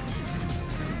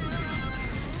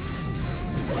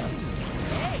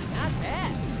 Hey, not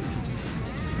bad.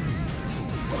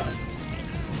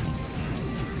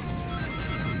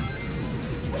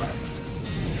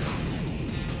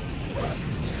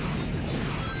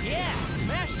 Yeah,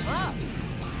 smash him up.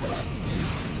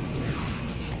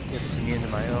 Guess it's immune to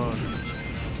my own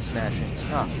smashings.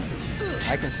 Oh,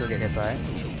 I can still get hit by it.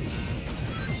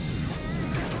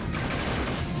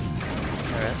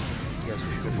 Alright, guess we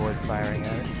should avoid firing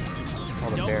at it. All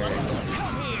the barriers up.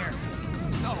 Come here.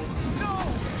 No, no.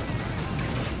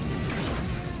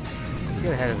 Let's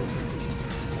get ahead of it.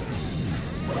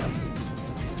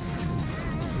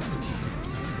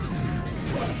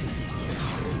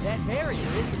 That barrier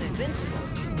isn't invincible.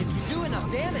 If you do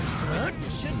enough damage to it, you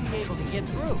should be able to get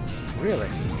through. Really?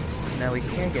 So now we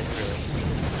can get through it.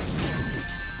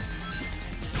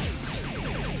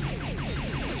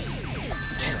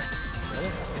 Damn it.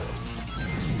 Really?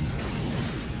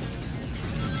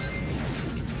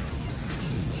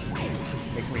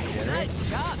 Make me regenerate? Nice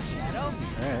job, Shadow.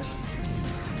 Alright.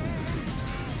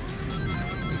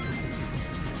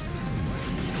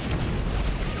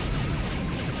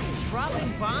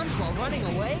 Dropping bombs while running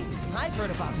away? I've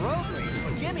heard about road rage,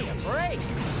 but give me a break.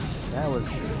 That was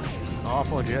an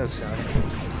awful joke, Sonic.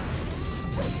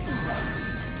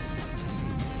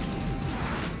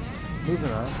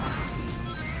 Moving on.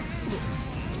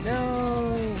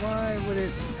 No, why would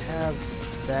it have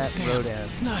that road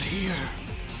end? Not here.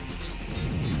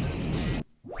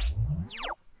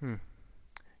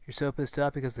 You're so pissed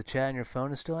off because the chat on your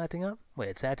phone is still acting up? Wait,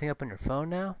 it's acting up on your phone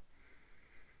now?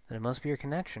 Then it must be your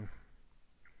connection.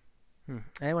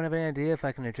 Anyone have any idea if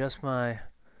I can adjust my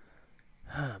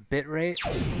bitrate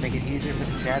to make it easier for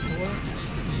the chat to load?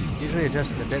 Usually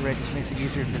adjusting the bitrate just makes it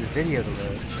easier for the video to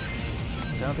load.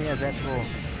 So I don't think it has actual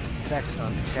effects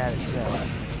on the chat itself.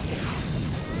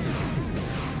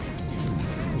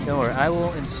 Don't worry, I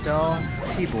will install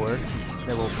a keyboard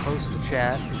that will post the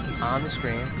chat on the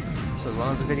screen. So as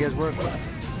long as the video is working,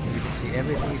 you can see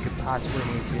everything you could possibly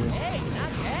need to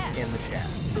in the chat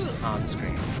on the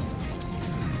screen.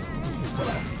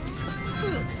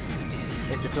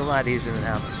 It's a lot easier than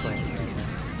how I'm explaining it right now.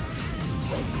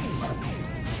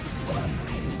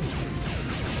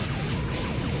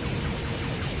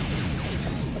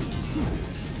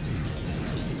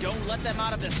 Don't let them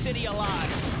out of the city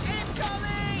alive.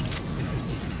 Incoming!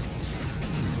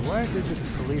 So why did the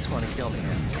police want to kill me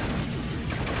now?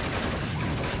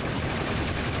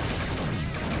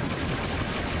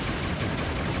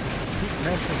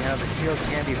 Mentioning how the shield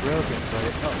can be broken, but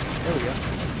it, oh, there we go.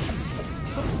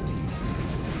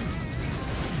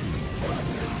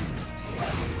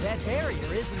 That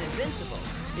barrier isn't invincible.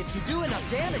 If you do enough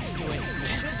damage to it, you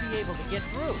should be able to get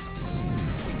through.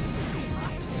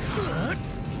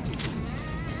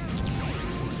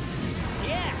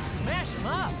 Yeah, smash him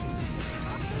up.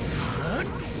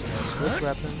 So now switch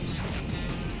weapons,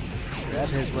 grab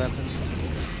his weapon,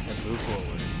 and move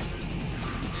forward.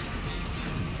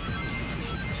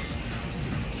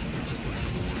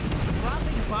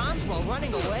 Dropping bombs while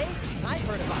running away? I've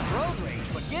heard about road rage,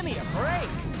 but give me a break.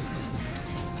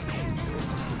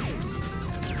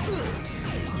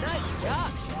 Nice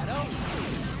job, Shadow.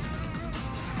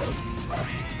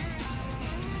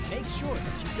 Make sure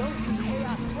that you don't use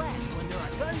Chaos Flash when there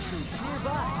are gun troops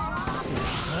nearby.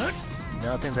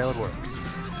 Nothing that would work.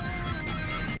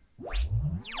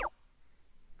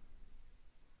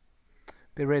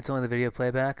 Bitrate's only the video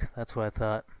playback. That's what I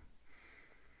thought.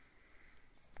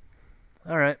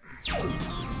 Alright.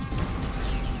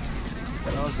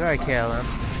 Oh, I'm sorry, KLM.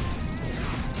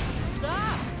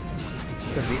 Stop!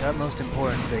 It's of the utmost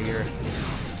importance that you're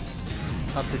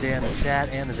up to date on the chat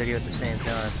and the video at the same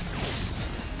time.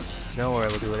 So don't worry,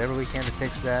 we'll do whatever we can to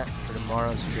fix that for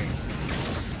tomorrow's stream.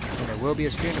 And there will be a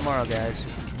stream tomorrow, guys.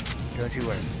 Don't you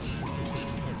worry.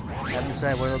 Haven't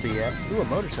decided where it'll be yet. Ooh, a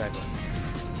motorcycle.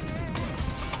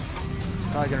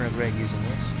 Probably gonna regret using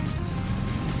this.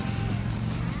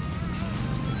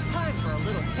 Time for a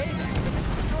little payback for the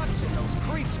destruction those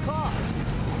creeps caused.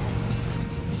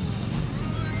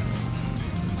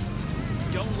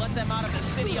 Don't let them out of the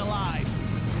city alive.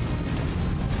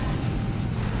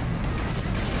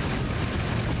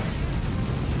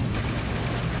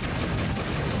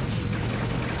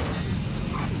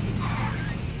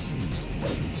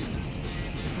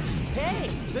 Hey,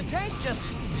 the tank just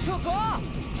took off.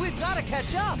 We've got to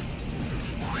catch up.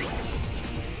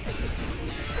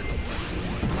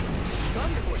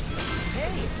 Gun forces.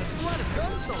 Hey, it's a squad of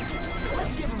gun soldiers.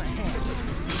 Let's give them a hand.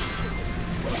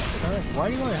 Sonic, why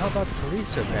do you want to help out the police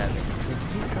so badly? They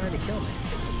keep trying to kill me.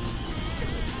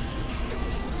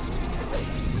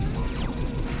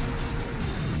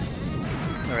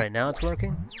 Alright, now it's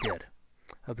working? Good.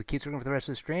 Hope it keeps working for the rest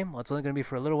of the stream. Well, it's only going to be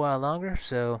for a little while longer,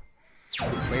 so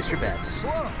place your bets.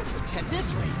 Whoa! At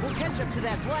this rate, we'll catch up to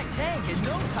that black tank in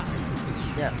no time.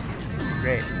 Yeah,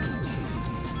 great.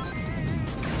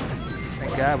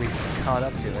 Thank God we've caught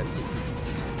up to it.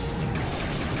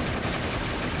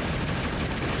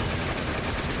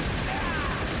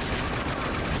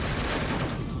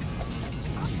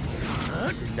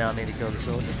 Did not mean to kill the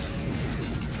soldier.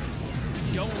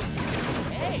 Don't.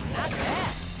 Hey, not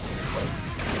bad.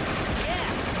 Yeah,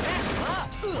 smash him up.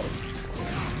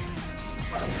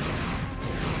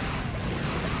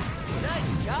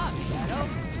 Nice job, Shadow.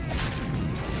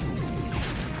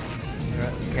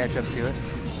 Alright, let's catch up to it.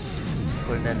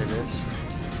 Put an end to this.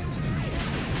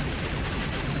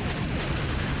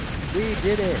 We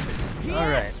did it!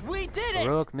 Alright. Yes, we did it!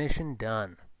 Heroic mission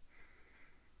done.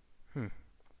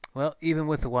 Well, even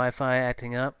with the Wi-Fi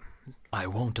acting up, I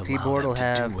won't allow T-Board will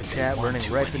them to have do what the they chat want running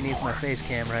to right beneath anymore. my face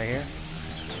cam right here.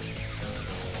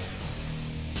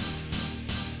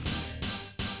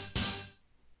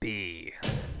 B.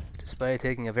 Despite it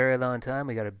taking a very long time,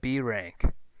 we got a B rank.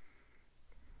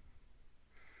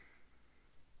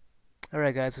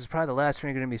 Alright guys, this is probably the last time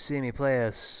you're going to be seeing me play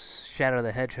a Shadow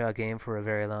the Hedgehog game for a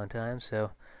very long time,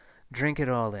 so drink it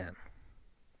all in.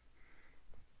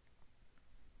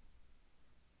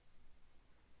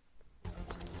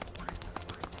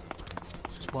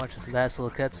 Just watch this last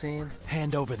little cutscene.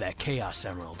 Hand over that Chaos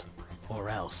Emerald, or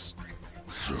else.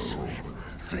 So,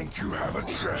 think you have a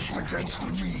chance against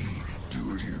me,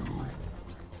 do you?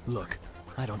 Look,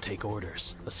 I don't take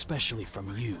orders, especially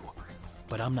from you.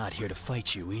 But I'm not here to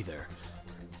fight you either.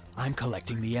 I'm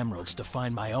collecting the emeralds to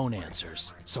find my own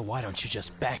answers, so why don't you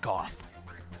just back off?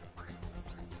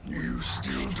 You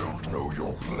still don't know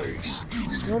your place, do you?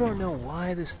 Still don't know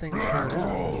why this thing showed up.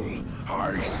 Hall,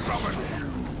 I summon you.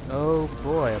 Oh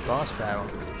boy, a boss battle.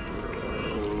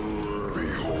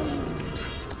 Behold,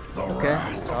 the Okay,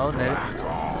 wrath I'll of admit it. Black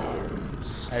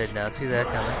Arms. I did not see that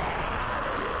coming.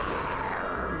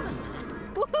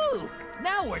 Woohoo!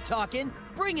 Now we're talking.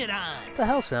 Bring it on. What the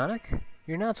hell, Sonic?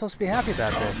 You're not supposed to be happy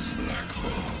about this. Black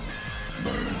Hall,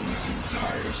 burn this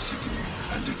entire city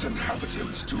and its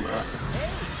inhabitants to earth. Hey,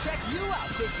 check you out,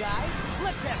 big guy.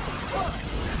 Let's have some fun.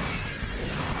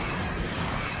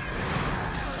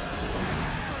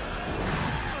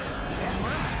 That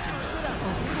monster can spit out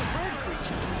those little bird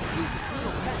creatures. Use its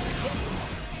little pets against them.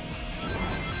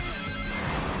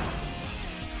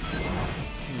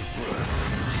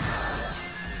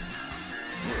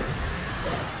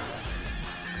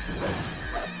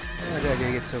 Not a good idea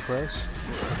to get so close.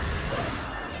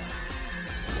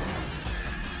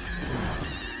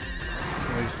 So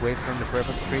we just wait for him to burp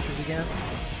up the creatures again?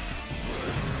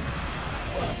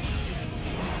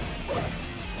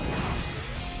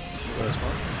 Close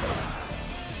one.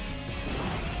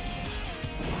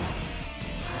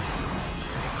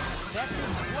 That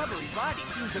thing's blubbery body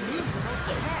seems immune to most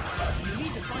attacks. You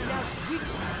need to find out its weak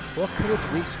spot. What could its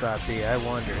weak spot be, I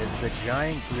wonder? Is it the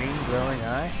giant green glowing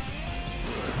eye?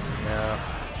 No,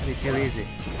 that'd be too easy.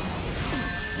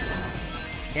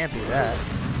 Can't be that.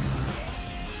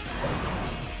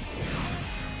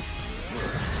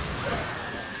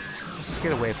 Let's just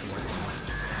get away from it.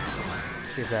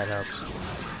 See if that helps.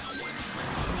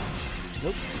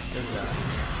 Nope, does not.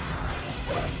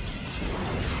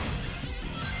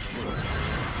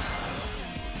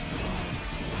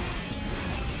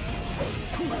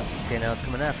 Okay, now it's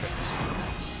coming after us.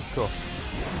 Cool.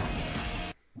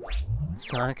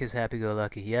 Sonic is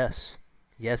happy-go-lucky. Yes.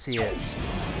 Yes, he is.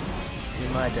 To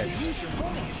my detriment. Use your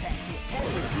homing attack to attack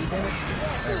with people.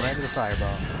 Right into the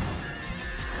fireball.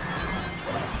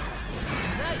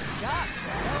 Nice job,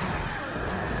 Shadow.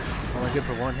 Only good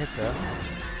for one hit, though.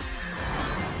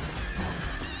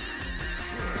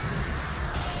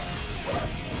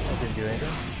 That didn't do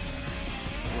anything.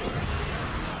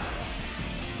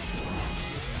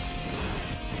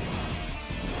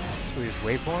 So we just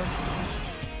wait for him?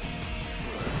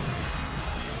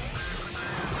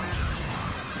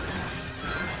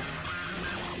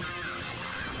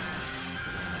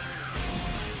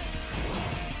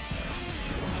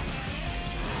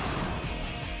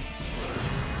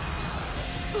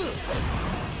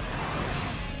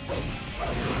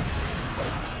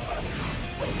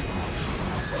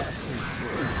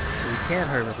 So we can't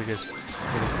hurt him if we just hit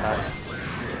his body.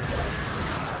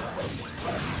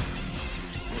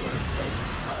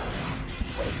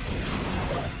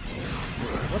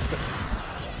 What the?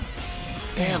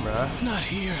 Camera? Not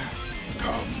here.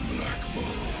 Come, Black Bull.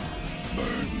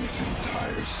 Burn this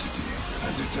entire city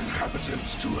and its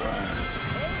inhabitants to earth.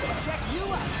 Hey, check you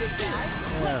out, big guy.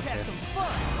 Let's have some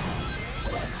fun.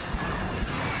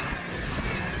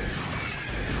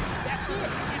 That's it.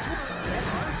 It's that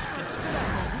monster can spit out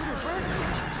those little bird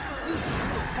creatures. Use these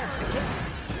little pets against it.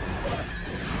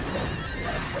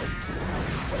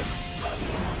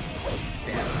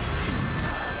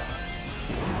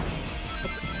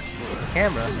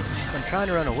 Camera? I'm trying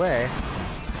to run away.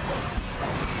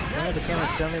 Now the camera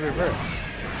suddenly reversed.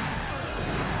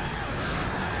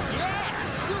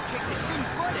 Yeah! You'll kick this thing's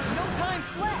butt in no time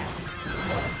flat.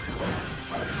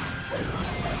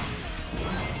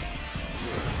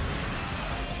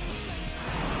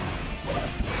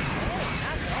 Hey,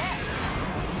 not bad.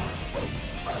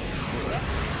 That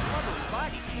thing's rubbery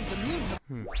body seems immune to...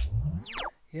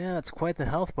 Yeah, it's quite the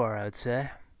health bar, I would say.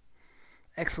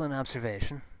 Excellent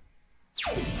observation.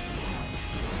 Waiting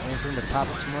for him to pop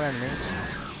up some more enemies.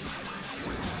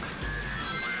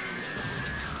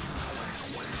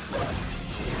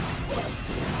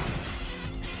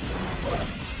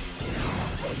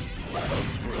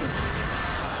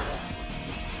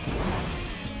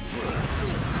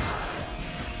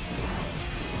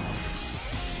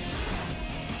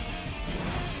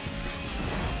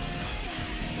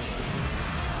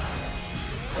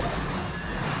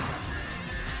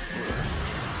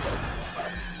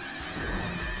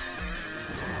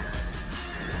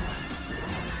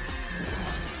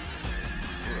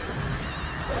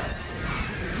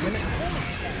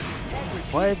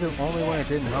 Why did the only one that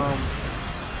didn't home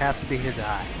have to be his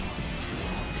eye?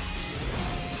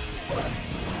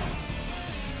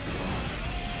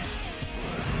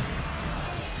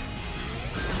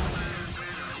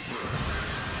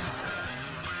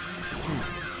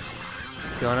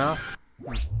 Going off?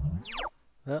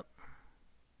 Well,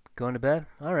 going to bed?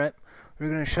 Alright. We're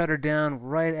gonna shut her down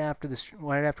right after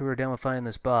we're done with fighting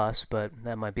this boss, but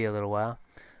that might be a little while.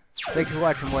 Thanks for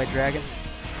watching, White Dragon.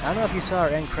 I don't know if you saw our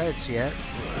end credits yet,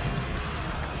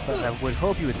 but I would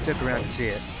hope you would stick around to see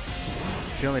it.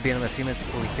 Should only be in a few minutes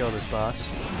before we kill this boss.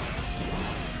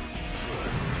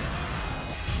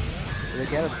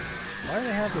 Why do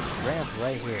they have this ramp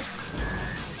right here?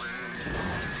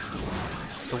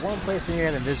 The one place they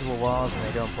have invisible walls and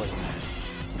they don't put them.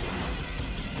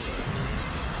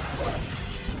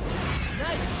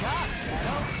 Nice job,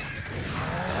 Shadow.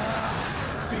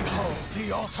 Behold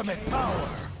the ultimate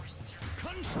powers.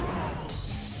 Don't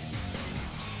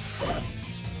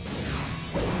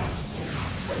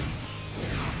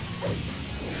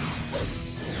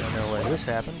know why this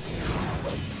happened.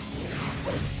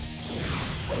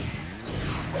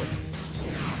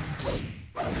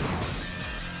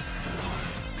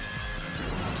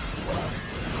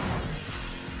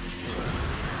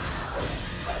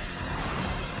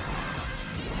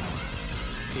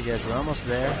 You guys, we're almost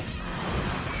there.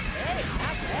 Hey,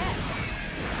 not bad.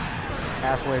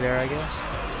 Halfway there, I guess.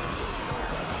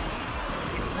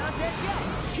 It's not dead yet.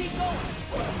 Keep going.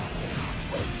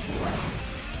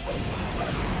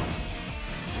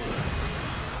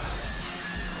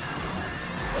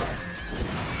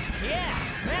 Yeah,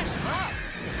 smash him up.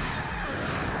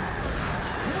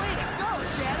 Way to go,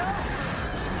 Shadow.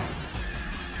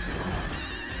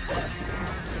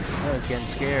 I was getting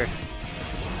scared.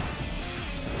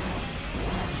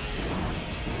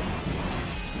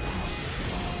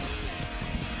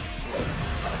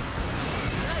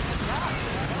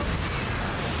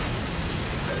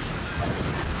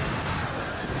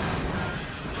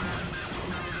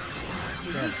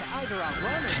 either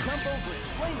outrun or jump over its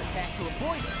flame attack to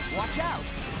avoid it. Watch out!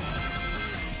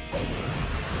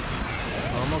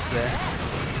 Almost there.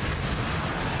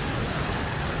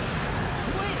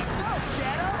 Way to go,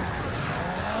 Shadow!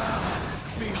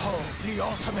 Behold the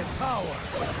ultimate power!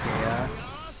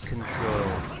 Chaos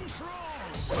control.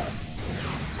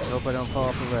 So I hope I don't fall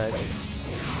off the ledge.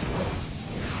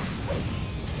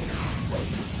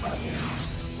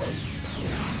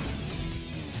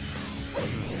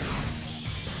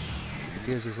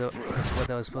 Confused as to what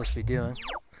that was supposed to be doing.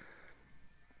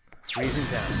 Freezing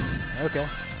time. Okay.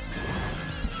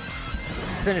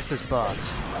 Let's finish this boss.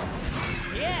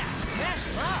 Yeah, smash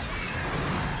him up!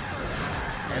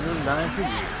 End of the line for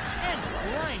Yes, end of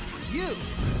the line for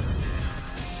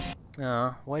you!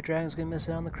 Aw, White Dragon's gonna miss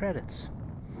out on the credits.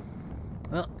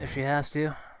 Well, if she has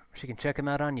to, she can check him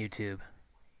out on YouTube.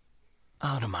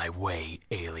 Out of my way,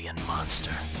 alien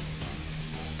monster.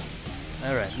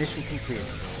 Alright, mission completed.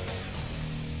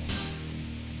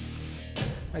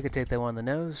 I could take that one on the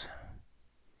nose.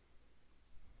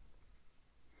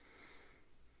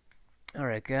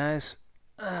 Alright, guys.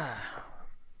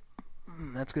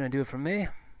 That's gonna do it for me.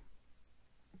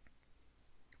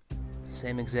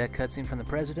 Same exact cutscene from the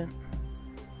president.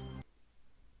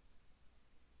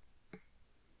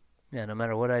 Yeah, no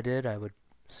matter what I did, I would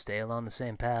stay along the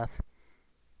same path.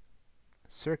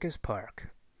 Circus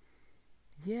Park.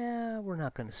 Yeah, we're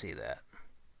not gonna see that.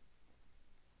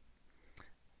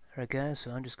 Alright guys,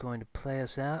 so I'm just going to play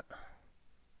us out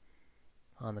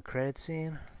on the credit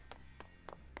scene.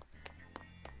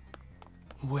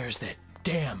 Where's that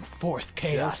damn fourth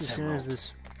Chaos Just as soon Emerald? as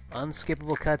this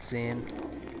unskippable cutscene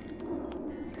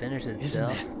finishes Isn't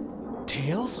itself. that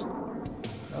Tails?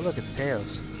 Oh look, it's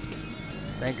Tails.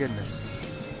 Thank goodness.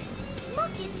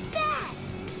 Look at that!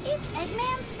 It's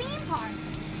Eggman's theme park.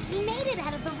 He made it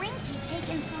out of the rings he's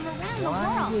taken from around Why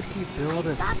the world. would he build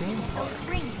a I've got theme to get park? those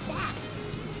rings back.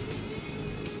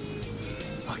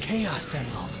 A Chaos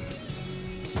Emerald.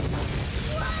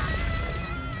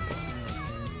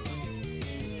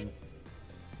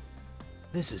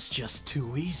 This is just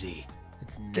too easy.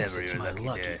 It's Guess never it's your my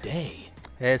lucky day. day.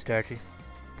 Hey, Starchy.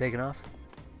 Taking off?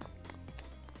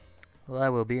 Well, I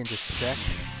will be in just a sec.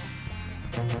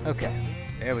 Okay,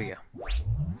 there we go.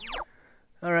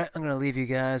 Alright, I'm going to leave you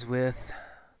guys with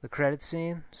the credits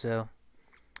scene, so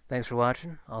thanks for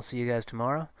watching. I'll see you guys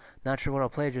tomorrow. Not sure what I'll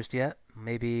play just yet.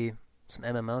 Maybe some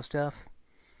MMO stuff.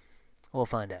 We'll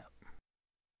find out.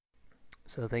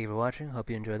 So thank you for watching. Hope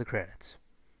you enjoy the credits.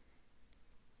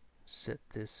 Set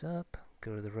this up.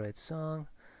 Go to the right song.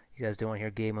 You guys don't want to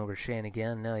hear Game Over Shane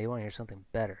again. No, you want to hear something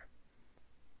better.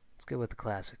 Let's go with the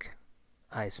classic.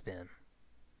 I Spin.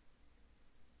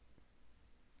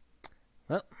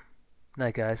 Well,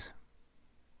 night guys.